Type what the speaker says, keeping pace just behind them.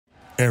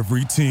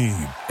Every team,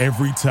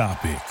 every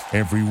topic,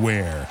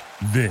 everywhere.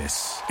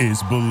 This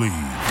is Believe.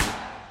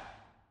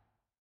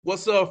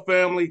 What's up,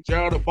 family?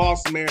 Gerald the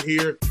Bossman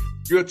here.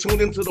 You're tuned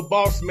into the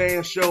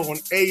Bossman Show on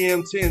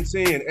AM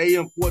 1010,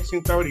 AM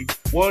 1430,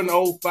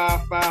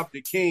 1055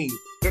 The King.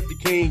 Let the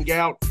King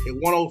out at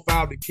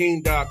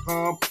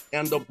 105theking.com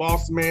and the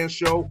Bossman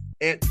Show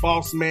at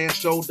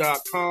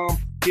bossmanshow.com.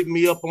 Hit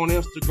me up on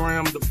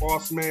Instagram, The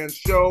Bossman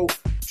Show,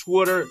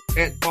 Twitter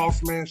at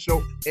Bossman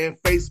Show, and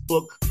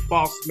Facebook,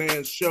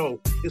 Bossman Show.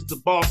 It's the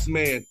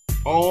Bossman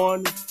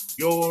on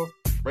your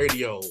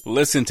radio.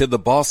 Listen to the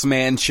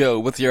Bossman Show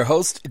with your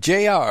host,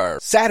 JR,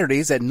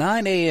 Saturdays at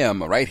 9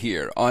 a.m. right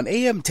here on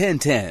AM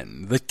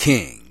 1010, The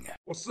King.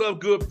 What's up,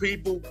 good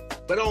people?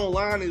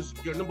 BetOnline is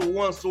your number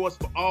one source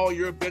for all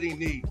your betting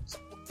needs.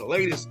 The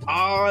latest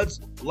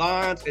odds,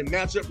 lines, and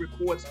matchup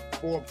reports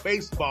for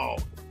baseball,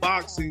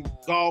 boxing,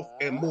 golf,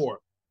 and more.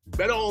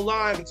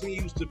 BetOnline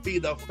continues to be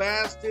the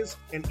fastest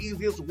and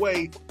easiest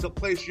way to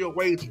place your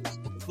wagers,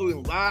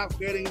 including live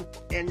betting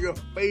and your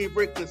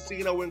favorite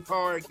casino and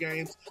card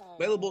games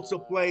available to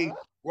play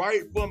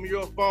right from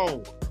your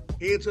phone.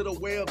 Head to the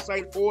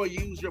website or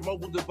use your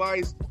mobile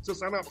device to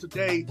sign up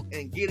today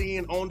and get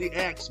in on the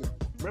action.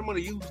 Remember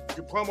to use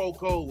your promo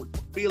code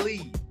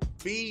BELIEVE,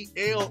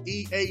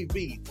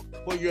 BLEAV,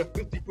 for your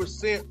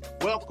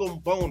 50% welcome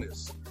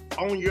bonus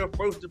on your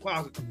first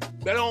deposit.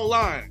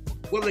 BetOnline,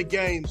 where the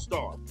game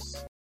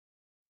starts.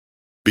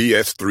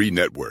 BS3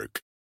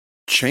 Network,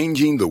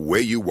 changing the way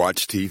you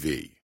watch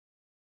TV.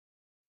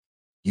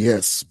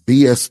 Yes,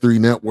 BS3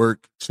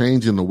 Network,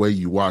 changing the way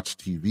you watch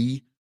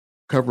TV,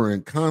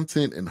 covering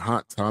content and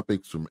hot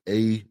topics from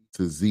A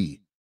to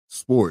Z,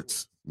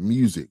 sports,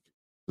 music,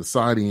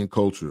 society and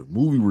culture,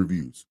 movie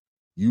reviews,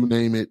 you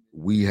name it,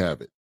 we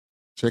have it.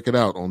 Check it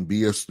out on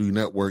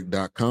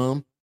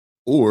bs3network.com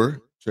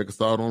or check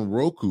us out on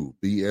Roku,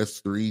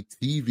 BS3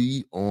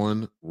 TV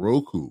on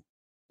Roku,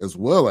 as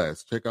well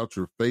as check out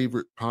your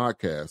favorite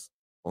podcast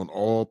on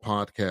all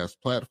podcast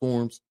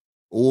platforms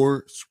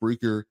or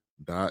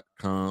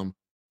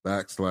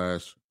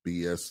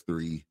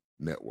Spreaker.com/BS3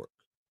 Network.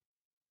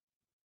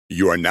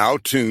 You are now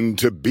tuned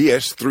to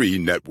BS3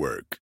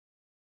 Network.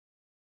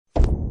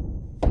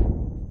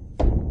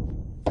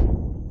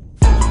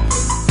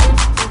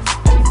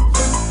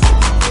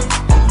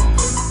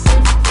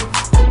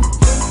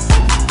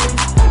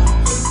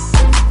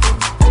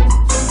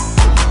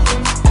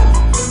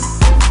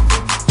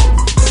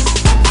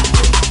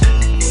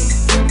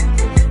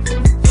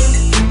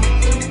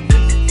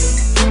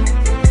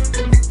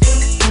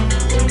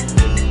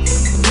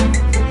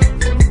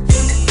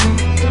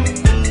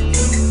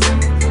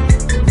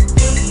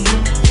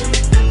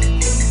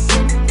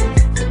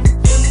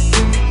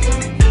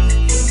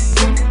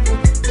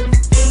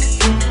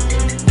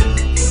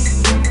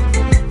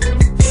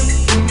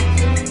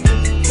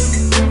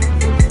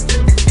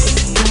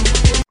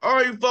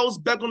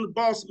 Back on the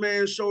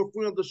Bossman Show,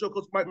 friend of the show,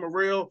 Coach Mike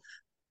Morrell.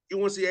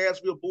 UNC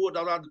Asheville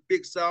Bulldogs out of the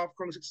Big South,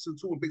 currently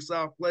 6-2 in Big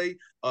South play.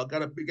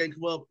 Got a big game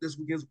come up this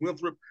week against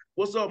Winthrop.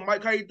 What's up,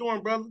 Mike? How you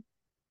doing, brother?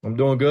 I'm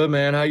doing good,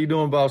 man. How you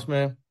doing, boss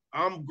man?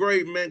 I'm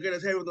great, man. Good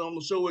to have you on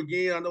the show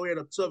again. I know we had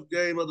a tough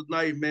game the other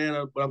night, man,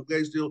 but I'm glad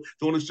you're still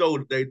doing the show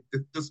today,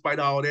 despite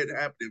all that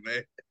happening,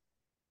 man.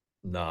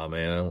 Nah,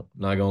 man. I'm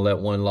not going to let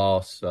one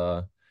loss,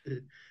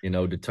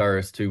 deter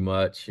us too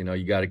much.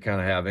 You got to kind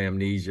of have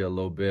amnesia a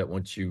little bit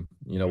once you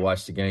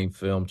watch the game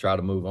film, try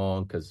to move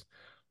on, because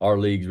our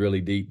league's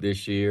really deep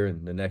this year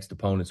and the next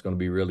opponent's going to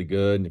be really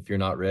good. And if you're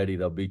not ready,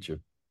 they'll beat you.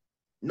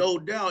 No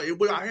doubt. And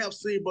what I have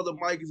seen, Brother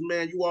Mike, is,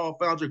 man, you all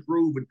found your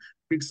groove in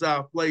Big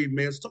South play,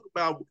 man. Let's talk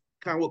about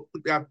kind of what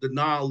put out the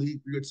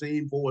non-league for your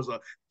team for as a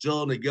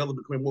gelling together,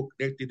 becoming more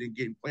connected and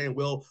playing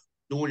well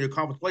during your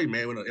conference play,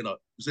 man, in a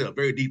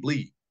very deep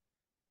league.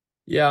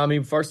 Yeah, I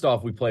mean, first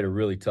off, we played a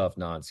really tough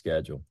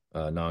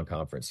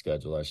non-conference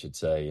schedule, I should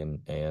say.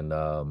 And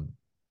our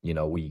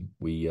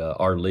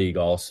league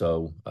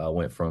also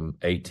went from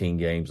 18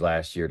 games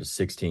last year to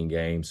 16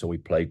 games. So we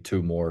played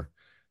 2 more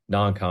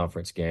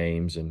non-conference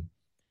games. And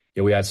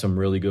we had some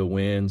really good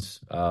wins.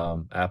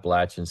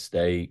 Appalachian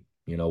State,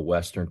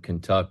 Western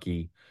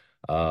Kentucky,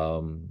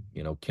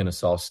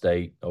 Kennesaw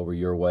State over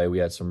your way. We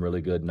had some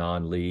really good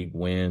non-league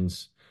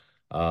wins.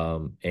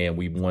 And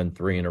we won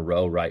 3 in a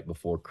row right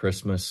before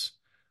Christmas.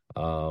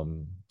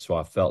 So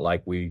I felt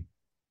like we're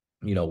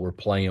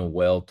playing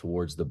well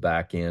towards the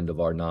back end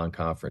of our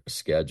non-conference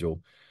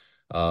schedule.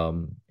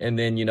 And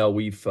then,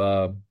 we've,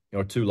 2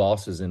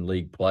 losses in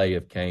league play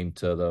have came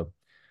to the,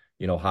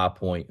 High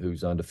Point,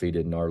 who's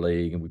undefeated in our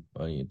league, and we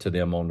to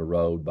them on the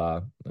road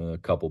by a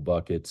couple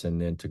buckets,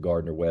 and then to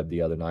Gardner Webb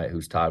the other night,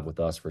 who's tied with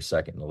us for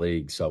second in the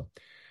league. So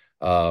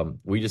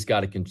we just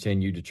got to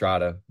continue to try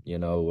to,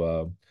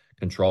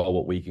 control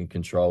what we can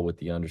control with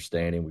the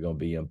understanding we're going to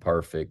be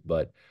imperfect.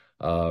 But,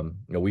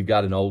 we've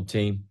got an old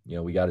team,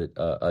 we got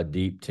a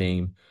deep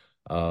team.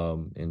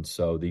 And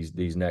so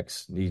these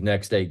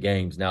next 8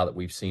 games, now that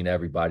we've seen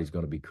everybody's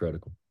going to be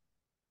critical.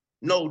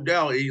 No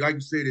doubt. Like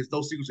you said, there's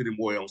no secrets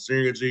anymore on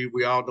synergy.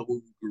 We all know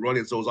who we're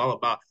running, so it's all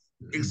about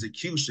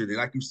execution. And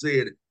like you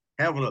said,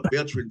 having a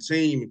veteran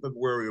team in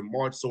February and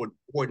March is so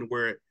important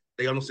where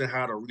they understand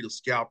how to read a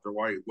scout the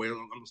right way, they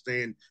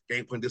understand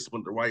game plan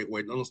discipline the right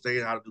way, they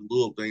understand how to do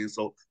little things.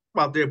 So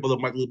about there, brother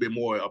Mike, a little bit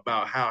more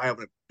about how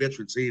having a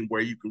veteran team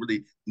where you can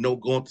really know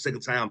going the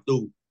second time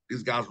through,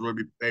 these guys will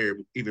really be prepared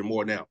even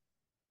more now.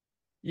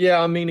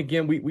 Yeah, I mean,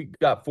 again, we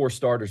got 4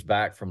 starters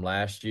back from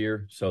last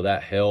year, so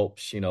that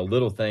helps.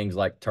 Little things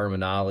like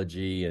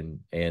terminology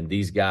and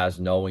these guys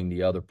knowing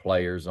the other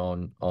players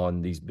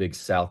on these big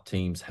South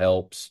teams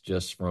helps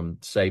just from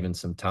saving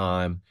some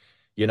time.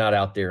 You're not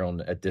out there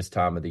at this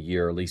time of the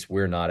year, at least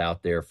we're not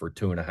out there for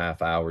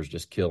 2.5 hours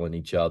just killing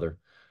each other.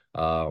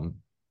 Um,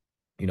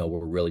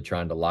 we're really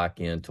trying to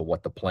lock into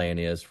what the plan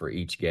is for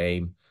each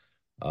game.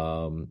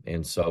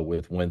 And so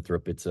with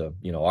Winthrop, it's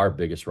our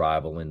biggest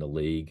rival in the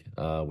league,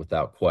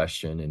 without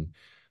question.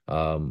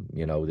 And,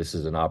 this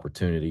is an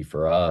opportunity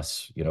for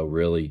us,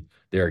 really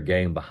they're a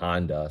game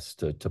behind us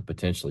to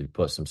potentially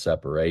put some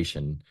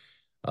separation.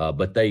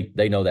 But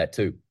they know that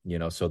too,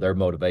 so their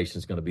motivation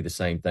is going to be the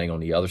same thing on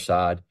the other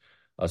side,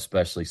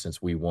 especially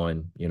since we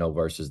won,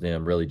 versus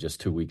them really just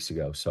 2 weeks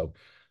ago. So,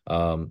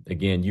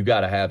 again, you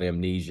got to have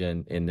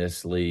amnesia in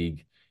this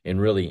league, in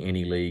really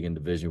any league in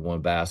Division I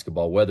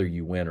basketball, whether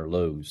you win or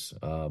lose,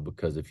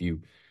 because if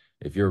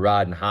you're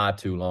riding high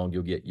too long,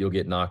 you'll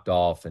get knocked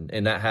off,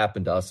 and that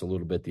happened to us a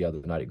little bit the other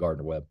night at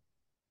Gardner Webb.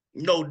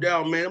 No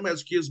doubt, man. I'm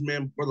asking kids,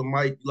 man, brother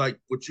Mike, like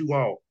with you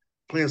all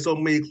playing so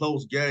many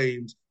close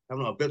games,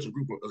 having a veteran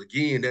group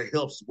again that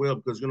helps as well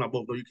because you're not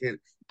both know you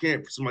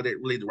can't for somebody that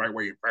really the right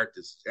way in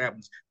practice. It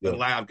happens in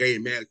live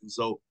game man. And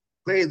so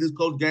playing these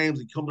close games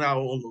and coming out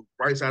on the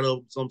right side of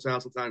them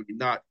sometimes you're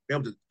not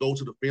able to go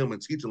to the film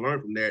and teach and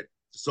learn from that.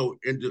 So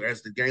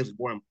as the games are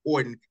more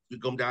important, you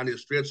come down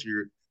this stretch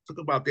here. Talk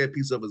about that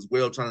piece of it as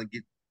well, trying to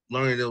get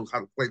learning those how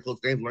to play close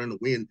games, learning to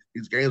win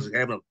these games, and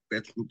having a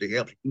veteran group to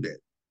help you do that.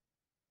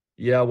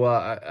 Yeah,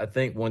 well, I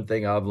think one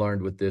thing I've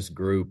learned with this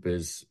group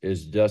is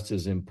just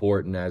as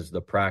important as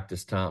the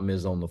practice time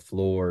is on the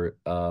floor.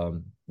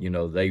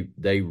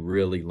 They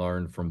really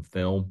learn from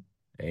film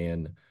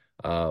and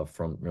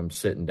from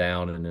sitting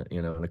down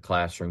in a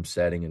classroom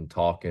setting and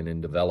talking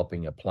and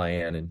developing a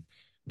plan, and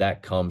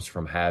that comes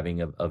from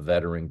having a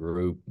veteran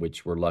group,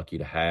 which we're lucky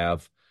to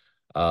have.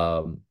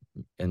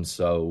 And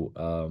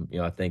so,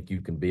 I think you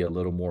can be a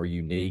little more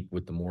unique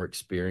with the more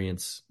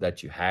experience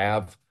that you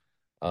have.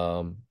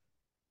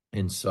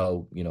 And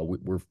so,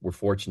 we're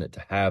fortunate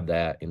to have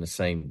that in the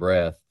same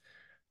breath.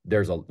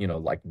 There's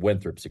like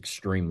Winthrop's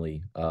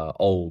extremely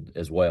old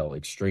as well,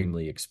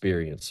 extremely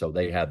experienced. So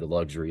they have the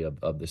luxury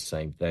of the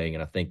same thing.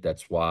 And I think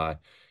that's why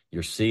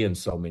you're seeing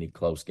so many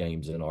close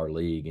games in our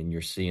league. And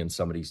you're seeing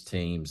some of these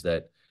teams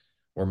that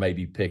were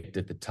maybe picked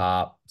at the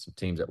top, some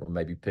teams that were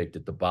maybe picked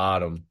at the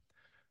bottom.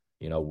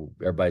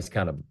 Everybody's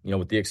kind of,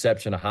 with the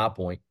exception of High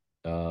Point,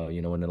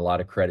 and a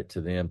lot of credit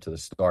to them to the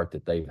start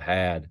that they've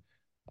had.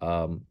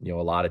 A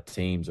lot of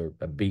teams are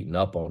beating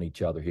up on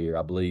each other here.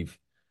 I believe,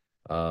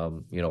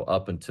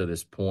 up until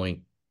this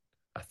point,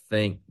 I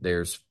think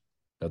there's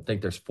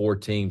 4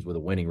 teams with a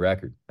winning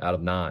record out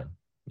of 9.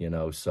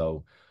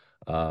 So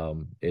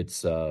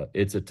it's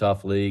a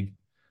tough league,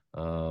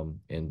 and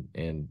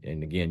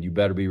again, you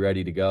better be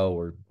ready to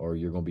go, or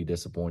you're going to be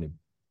disappointed.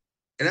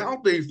 And I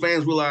don't think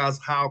fans realize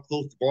how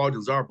close the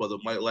margins are, brother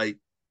Mike. Like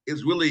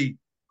it's really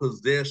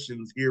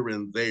possessions here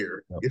and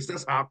there. Yep. It's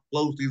just how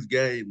close these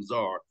games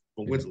are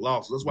from wins and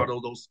losses. That's why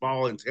Yep. those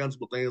small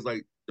intangible things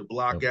like the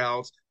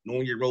blockouts,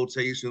 knowing your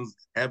rotations,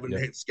 having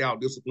that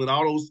scout discipline,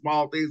 all those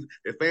small things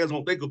that fans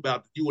don't think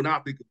about, that you and I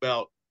think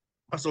about,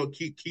 are so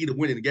key to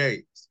winning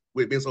games.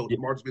 We've been the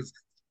margins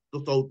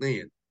been so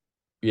thin.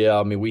 Yeah,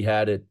 I mean, we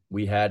had it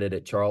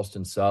at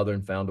Charleston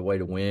Southern, found a way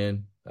to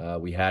win.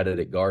 We had it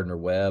at Gardner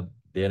Webb,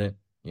 didn't.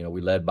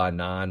 We led by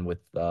 9 with,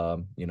 I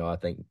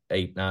think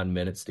 8-9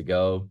 minutes to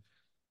go.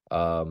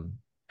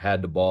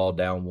 Had the ball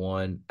down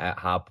 1 at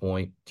High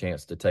Point,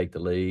 chance to take the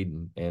lead,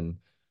 and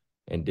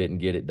didn't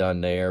get it done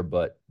there.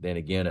 But then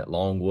again at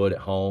Longwood at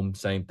home,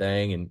 same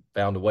thing, and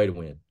found a way to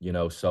win.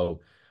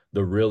 So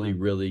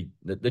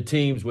the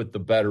teams with the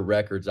better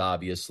records,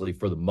 obviously,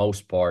 for the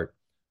most part,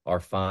 are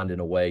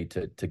finding a way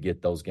to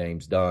get those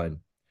games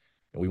done.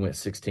 And we went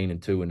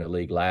 16-2 in the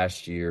league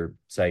last year.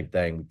 Same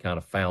thing. We kind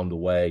of found a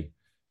way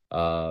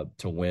to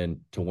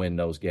win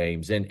those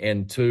games.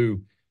 And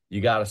 2,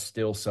 you got to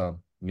steal some.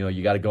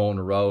 You got to go on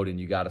the road and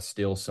you got to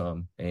steal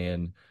some.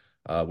 And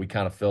we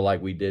kind of feel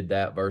like we did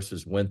that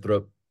versus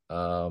Winthrop.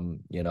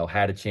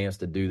 Had a chance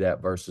to do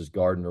that versus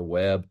Gardner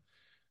Webb.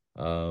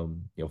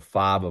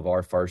 5 of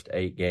our first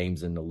 8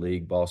 games in the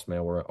league,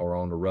 Bossman, are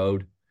on the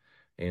road.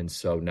 And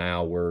so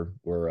now we're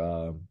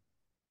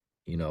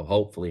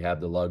hopefully have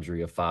the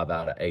luxury of 5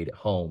 out of 8 at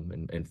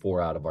home and 4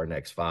 out of our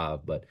next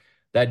 5. But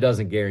that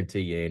doesn't guarantee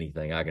you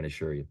anything, I can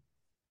assure you.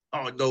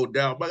 Oh, no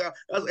doubt. But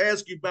I was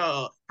asking you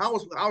about how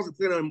was it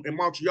playing in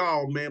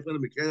Montreal, man, playing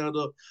in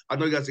Canada. I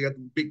know you guys got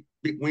the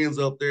big wins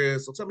up there.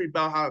 So tell me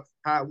about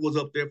how it was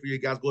up there for you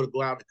guys go out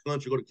of the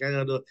country, go to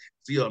Canada,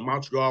 see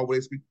Montreal where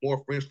they speak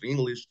more French than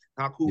English.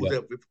 How cool was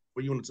that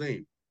for you and the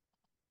team?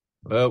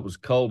 Well, it was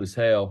cold as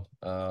hell.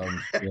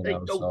 Ain't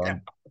no So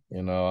doubt.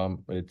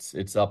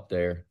 it's up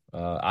there.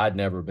 I'd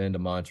never been to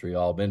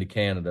Montreal, been to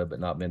Canada, but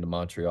not been to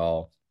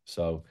Montreal.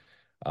 So,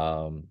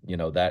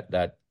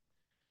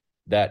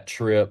 that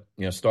trip,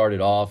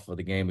 started off with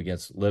a game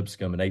against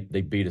Lipscomb, and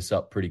they beat us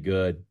up pretty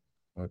good.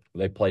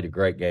 They played a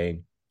great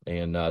game,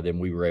 and then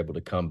we were able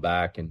to come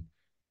back and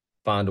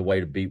find a way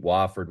to beat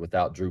Wofford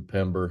without Drew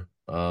Pember,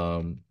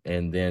 and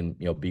then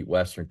beat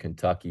Western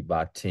Kentucky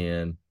by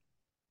 10,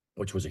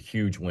 which was a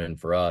huge win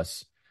for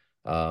us.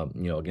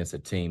 Against a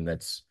team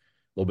that's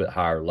a little bit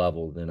higher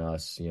level than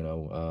us.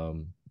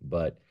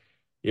 But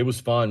it was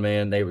fun,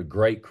 man. They were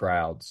great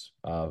crowds.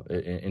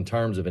 In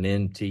terms of an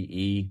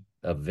NTE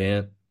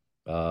event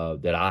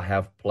that I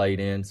have played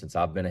in since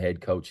I've been a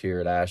head coach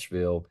here at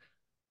Asheville,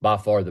 by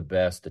far the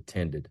best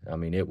attended. I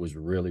mean, it was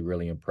really,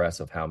 really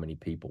impressive how many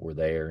people were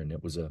there, and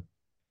it was an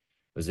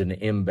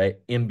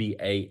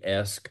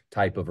NBA-esque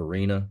type of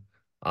arena,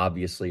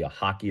 obviously a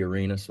hockey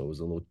arena, so it was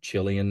a little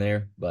chilly in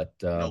there, but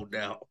No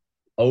doubt.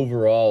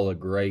 overall a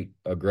great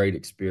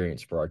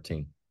experience for our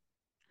team.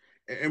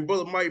 And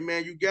Brother Mike,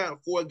 man, you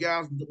got four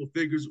guys in double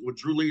figures with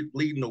Drew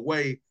leading the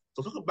way.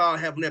 So talk about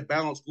having that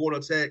balanced squad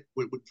attack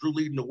with Drew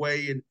leading the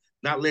way and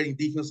not letting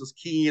defenses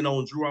key in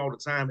on Drew all the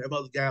time. Have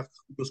other guys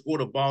who can score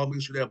the ball,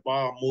 make sure that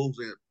ball moves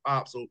and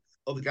pops. So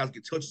other guys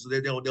get touches, so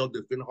they'll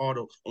defend hard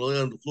on the other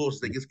end of the floor so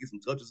they get some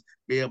touches.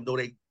 Be able to know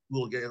they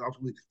will get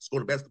opportunity to score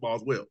the basketball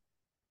as well.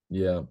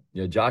 Yeah.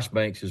 Josh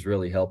Banks has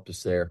really helped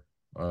us there.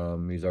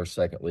 He's our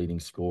second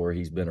leading scorer.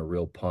 He's been a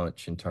real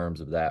punch in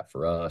terms of that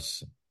for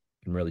us.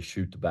 Can really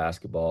shoot the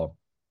basketball.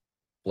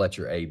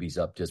 Fletcher Aby's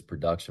upped his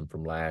production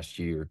from last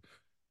year.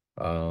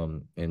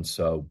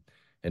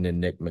 And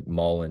then Nick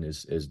McMullen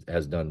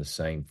has done the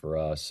same for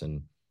us.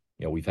 And,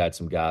 we've had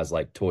some guys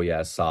like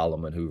Toyaz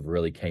Solomon who've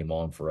really came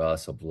on for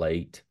us of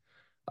late,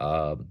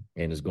 and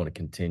is going to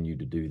continue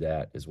to do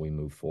that as we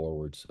move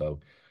forward. So,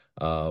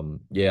 I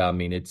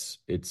mean, it's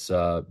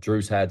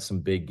Drew's had some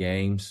big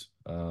games,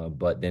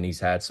 but then he's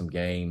had some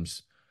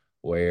games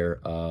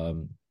where,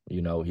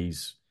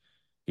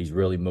 he's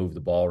really moved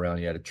the ball around.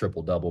 He had a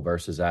triple-double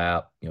versus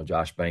App.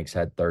 Josh Banks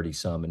had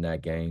 30-some in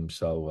that game.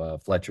 So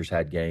Fletcher's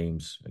had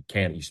games.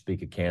 Canada, you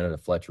speak of Canada,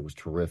 Fletcher was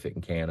terrific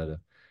in Canada.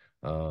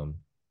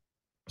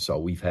 So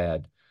we've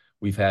had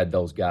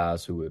those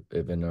guys who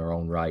have in their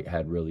own right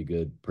had really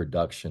good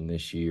production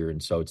this year.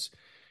 And so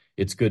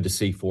it's good to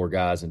see four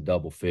guys in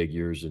double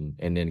figures and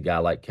then a guy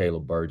like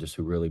Caleb Burgess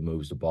who really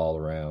moves the ball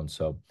around.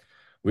 So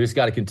we just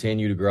got to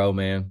continue to grow,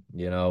 man.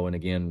 And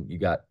again,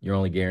 you're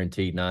only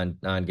guaranteed nine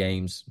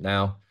games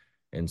now.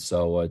 And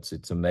so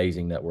it's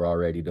amazing that we're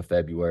already to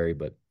February,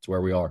 but it's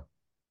where we are.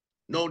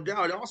 No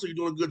doubt. Also, you're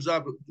doing a good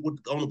job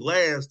on the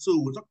glass,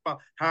 too. We talk about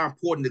how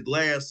important the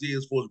glass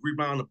is for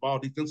rebounding the ball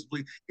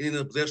defensively in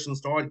the possession,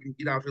 starting to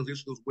get out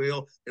transition as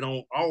well. And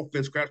on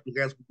offense, scratch the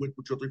glass with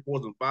your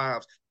 3-4s and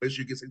 5s. Make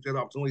sure you get some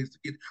opportunities to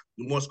get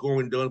more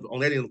scoring done on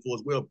that end of the floor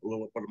as well,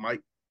 for the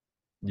Mike.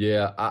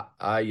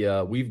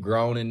 Yeah, we've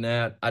grown in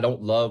that. I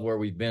don't love where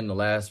we've been the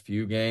last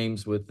few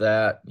games with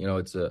that.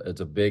 It's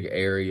a big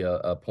area,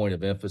 a point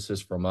of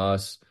emphasis from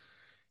us.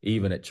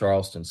 Even at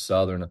Charleston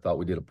Southern, I thought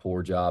we did a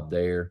poor job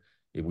there.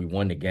 We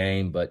won the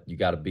game, but you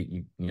got to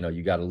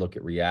you got to look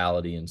at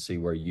reality and see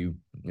where you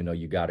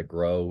got to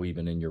grow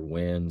even in your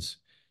wins.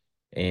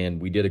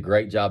 And we did a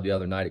great job the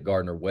other night at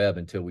Gardner Webb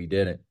until we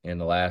didn't. In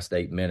the last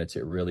 8 minutes,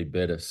 it really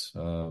bit us.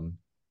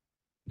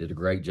 Did a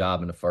great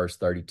job in the first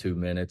 32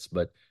 minutes,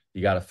 but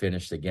you got to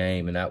finish the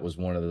game, and that was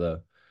one of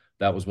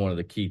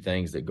the key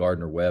things that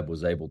Gardner Webb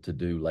was able to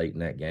do late in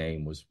that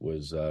game was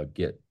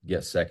get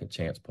second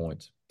chance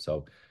points.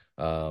 So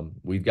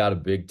we've got a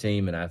big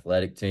team, an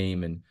athletic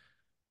team, and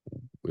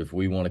if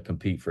we want to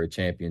compete for a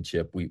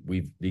championship,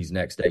 we've these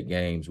next 8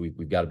 games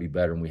we've got to be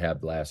better than we have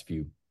the last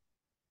few.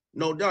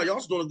 No doubt. You're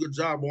also doing a good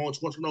job on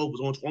 20 turnovers,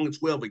 on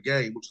 20-12 a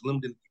game, which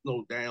limited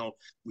down.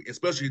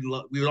 Especially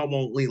we don't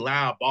want to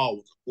live balls,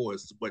 of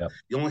course, but Yep.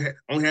 you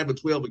only having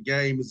 12 a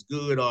game is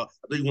good. I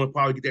think you want to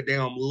probably get that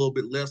down a little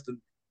bit less than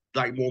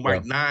more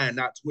like 9,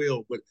 not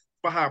 12. But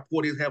for how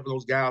important it is having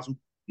those guys who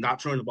not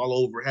turning the ball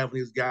over, having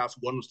these guys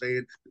who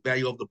understand the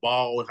value of the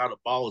ball and how the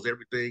ball is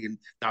everything, and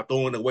not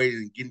throwing it away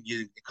and getting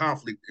you in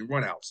conflict and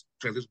runouts,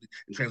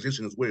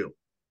 transition as well.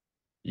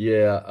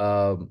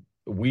 Yeah,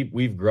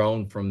 we've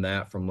grown from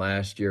that from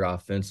last year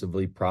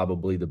offensively.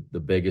 Probably the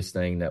biggest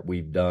thing that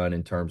we've done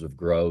in terms of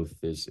growth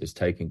is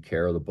taking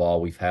care of the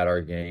ball. We've had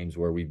our games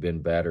where we've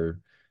been better,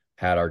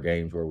 had our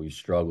games where we've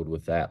struggled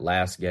with that.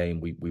 Last game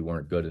we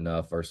weren't good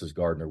enough versus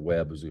Gardner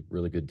Webb, who's a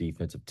really good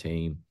defensive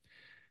team.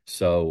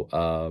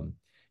 So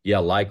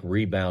like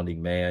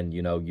rebounding, man,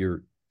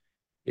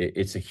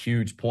 it's a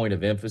huge point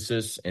of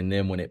emphasis, and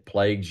then when it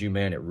plagues you,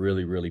 man, it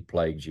really, really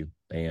plagues you.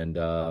 And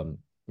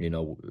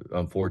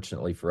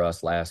unfortunately for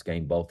us, last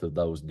game, both of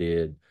those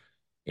did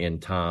in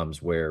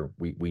times where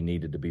we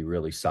needed to be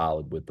really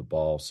solid with the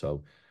ball.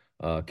 So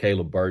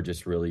Caleb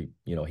Burgess really,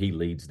 he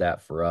leads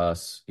that for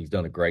us. He's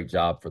done a great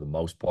job for the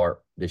most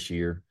part this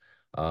year.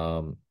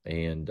 And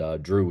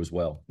Drew as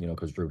well,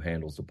 because Drew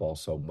handles the ball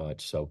so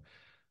much. So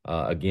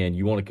again,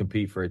 you want to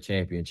compete for a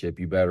championship,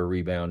 you better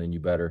rebound and you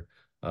better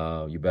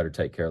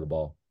take care of the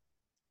ball.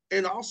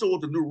 And also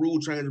with the new rule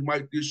change,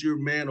 Mike, this year,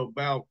 man,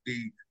 about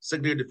the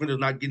secondary defenders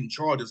not getting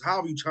charges.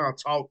 How are you trying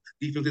to talk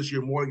defense this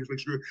year more? Just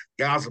make sure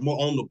guys are more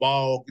on the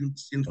ball, in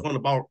front of the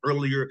ball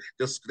earlier.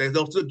 They'll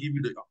still give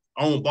you the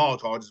own ball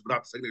charges, but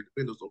not the secondary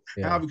defenders. So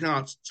how have you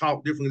kind of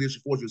talk differently this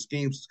year for your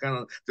schemes to kind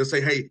of just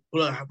say, hey,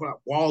 put a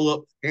ball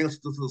up, hands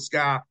to the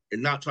sky,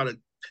 and not try to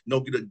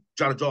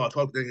try to draw a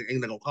target that ain't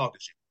gonna call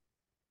this year.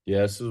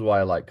 Yeah, this is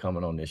why I like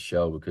coming on this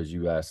show, because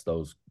you ask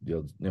those,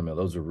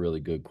 those are really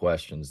good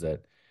questions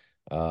that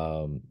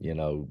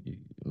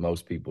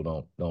most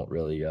people don't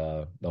really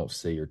don't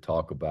see or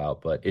talk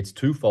about. But it's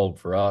twofold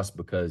for us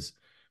because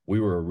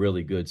we were a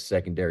really good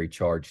secondary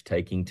charge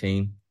taking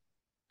team.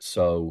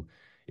 So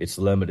it's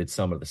limited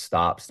some of the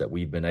stops that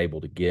we've been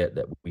able to get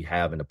that we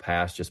have in the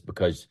past, just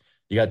because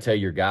you got to tell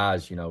your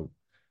guys,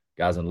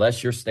 guys,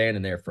 unless you're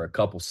standing there for a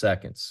couple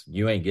seconds,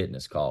 you ain't getting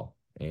this call.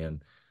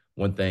 And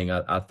one thing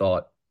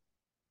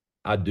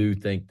I do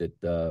think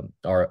that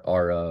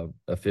our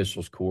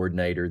officials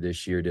coordinator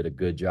this year did a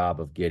good job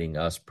of getting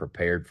us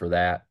prepared for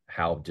that,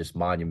 how just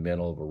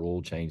monumental of a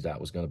rule change that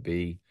was going to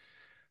be.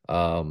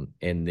 And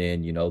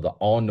then, the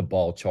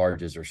on-the-ball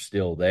charges are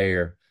still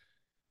there.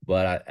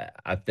 But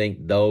I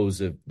think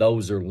those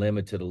are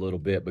limited a little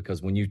bit,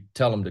 because when you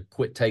tell them to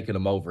quit taking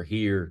them over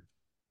here,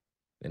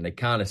 and they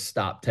kind of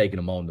stop taking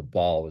them on the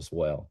ball as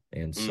well.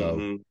 And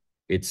so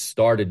it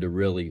started to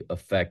really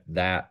affect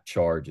that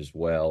charge as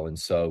well. And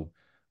so,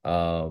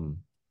 on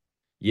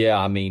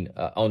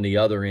the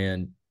other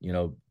end,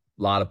 a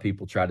lot of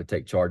people tried to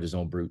take charges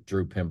on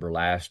Drew Pember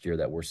last year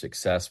that were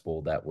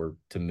successful, that were,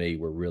 to me,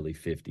 were really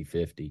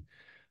 50-50.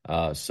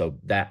 So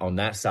that on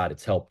that side,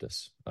 it's helped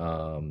us.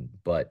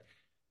 But,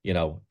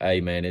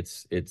 hey, man,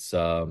 it's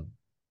I'm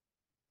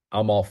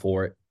all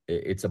for it.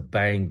 It's a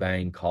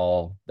bang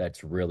call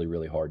that's really,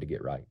 really hard to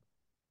get right.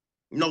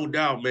 No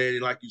doubt, man.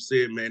 Like you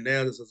said, man,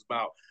 now this is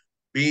about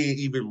being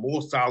even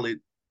more solid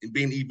and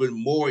being even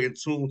more in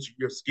tune to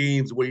your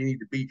schemes, where you need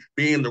to be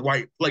in the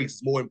right place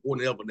is more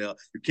important than ever now.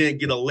 You can't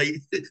get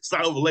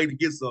start over late to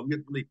get something. You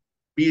have to really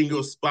be in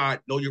your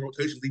spot, know your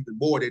rotations even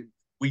more than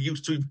we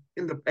used to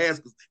in the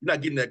past, because you're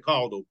not getting that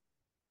call, though.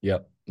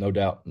 Yep, no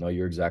doubt. No,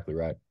 you're exactly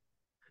right.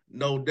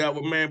 No doubt.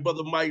 But, man,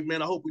 Brother Mike,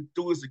 man, I hope we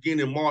do this again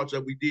in March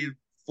like we did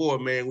before,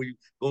 man. We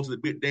go to the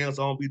big dance,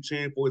 I don't be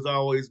cheering for as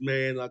always,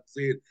 man. Like I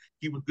said,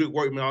 keep up good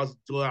work, man. I was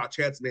enjoying our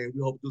chats, man.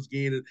 We hope to do this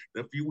again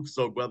in a few weeks or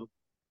so, brother.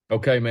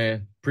 Okay,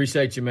 man.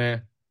 Appreciate you,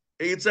 man.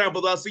 Anytime,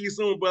 brother. I'll see you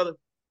soon, brother.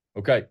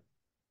 Okay.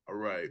 All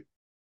right.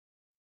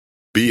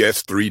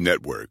 BS3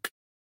 Network,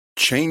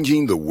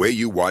 changing the way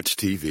you watch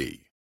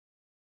TV.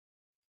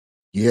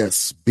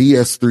 Yes,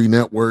 BS3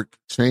 Network,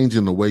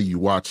 changing the way you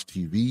watch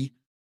TV,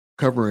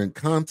 covering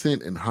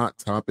content and hot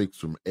topics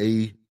from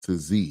A to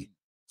Z,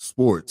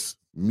 sports,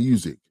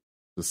 music,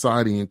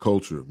 society and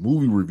culture,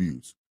 movie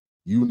reviews,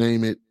 you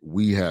name it,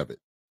 we have it.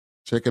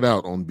 Check it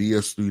out on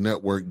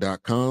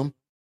bs3network.com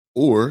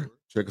or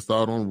check us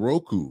out on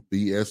Roku,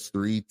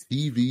 BS3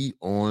 TV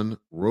on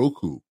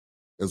Roku,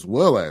 as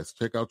well as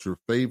check out your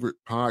favorite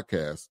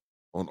podcast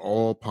on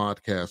all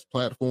podcast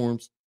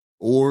platforms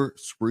or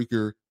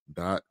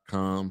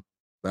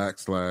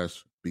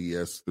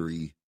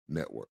Spreaker.com/BS3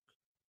 Network.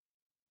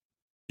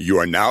 You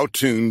are now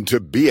tuned to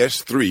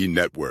BS3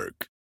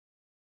 Network.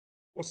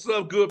 What's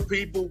up, good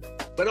people?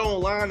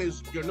 BetOnline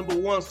is your number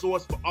one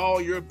source for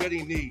all your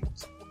betting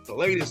needs. The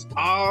latest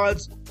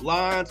odds,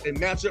 lines, and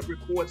matchup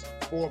reports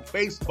for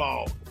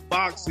baseball,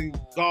 boxing,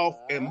 golf,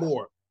 and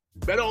more.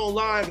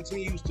 BetOnline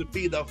continues to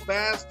be the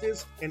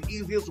fastest and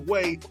easiest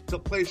way to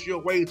place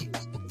your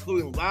wagers,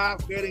 including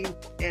live betting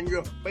and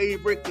your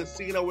favorite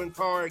casino and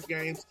card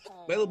games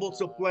available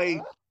to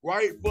play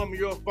right from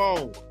your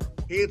phone.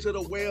 Head to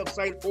the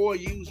website or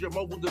use your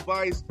mobile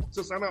device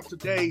to sign up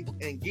today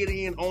and get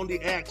in on the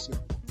action.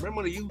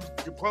 Remember to use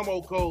your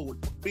promo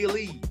code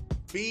BELIEVE,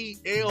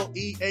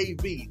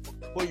 BLEAV,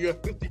 for your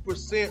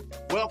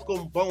 50%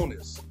 welcome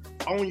bonus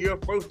on your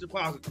first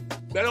deposit.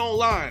 Bet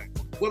online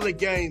where the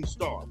game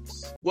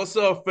starts. What's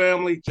up,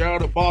 family?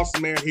 Jared the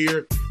Bossman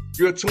here.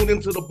 You're tuned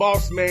into the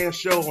Bossman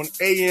Show on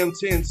AM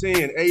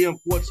 1010, AM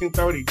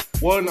 1430,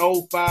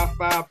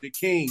 1055 The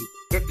King.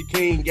 Check The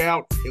King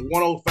out at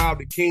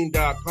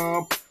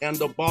 105theking.com and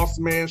the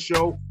Bossman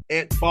Show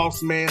at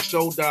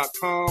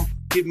bossmanshow.com.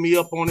 Hit me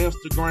up on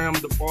Instagram,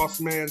 The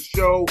Bossman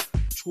Show,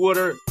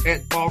 Twitter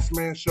at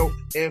Bossman Show,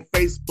 and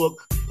Facebook,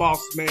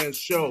 Bossman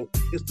Show.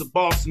 It's the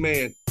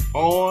Bossman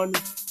on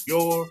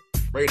your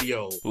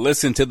radio.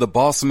 Listen to The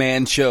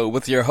Bossman Show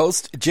with your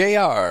host,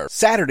 JR,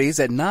 Saturdays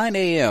at 9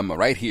 a.m.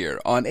 right here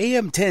on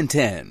AM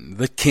 1010,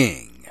 The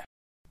King.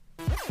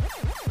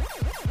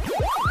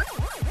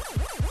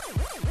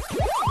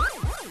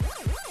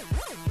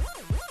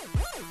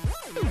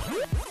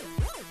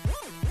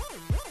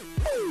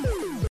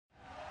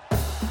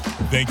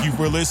 Thank you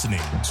for listening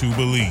to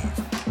Believe.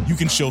 You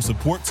can show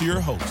support to your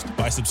host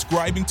by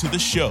subscribing to the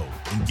show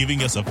and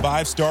giving us a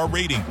 5-star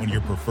rating on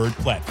your preferred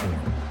platform.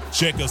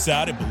 Check us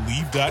out at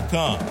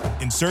Believe.com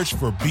and search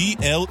for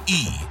BLEAV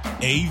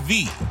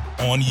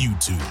on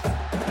YouTube.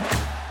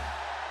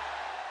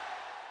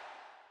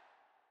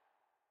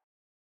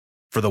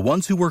 For the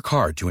ones who work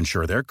hard to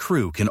ensure their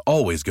crew can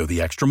always go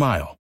the extra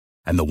mile,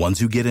 and the ones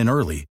who get in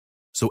early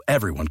so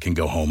everyone can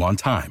go home on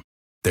time,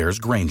 there's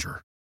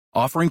Grainger,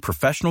 offering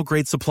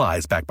professional-grade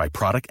supplies backed by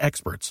product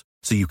experts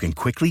so you can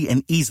quickly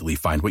and easily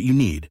find what you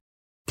need.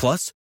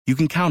 Plus, you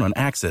can count on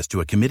access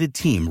to a committed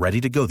team ready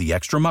to go the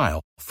extra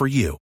mile for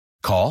you.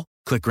 Call,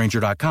 click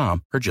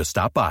Grainger.com, or just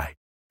stop by.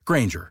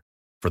 Grainger,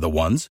 for the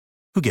ones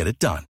who get it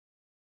done.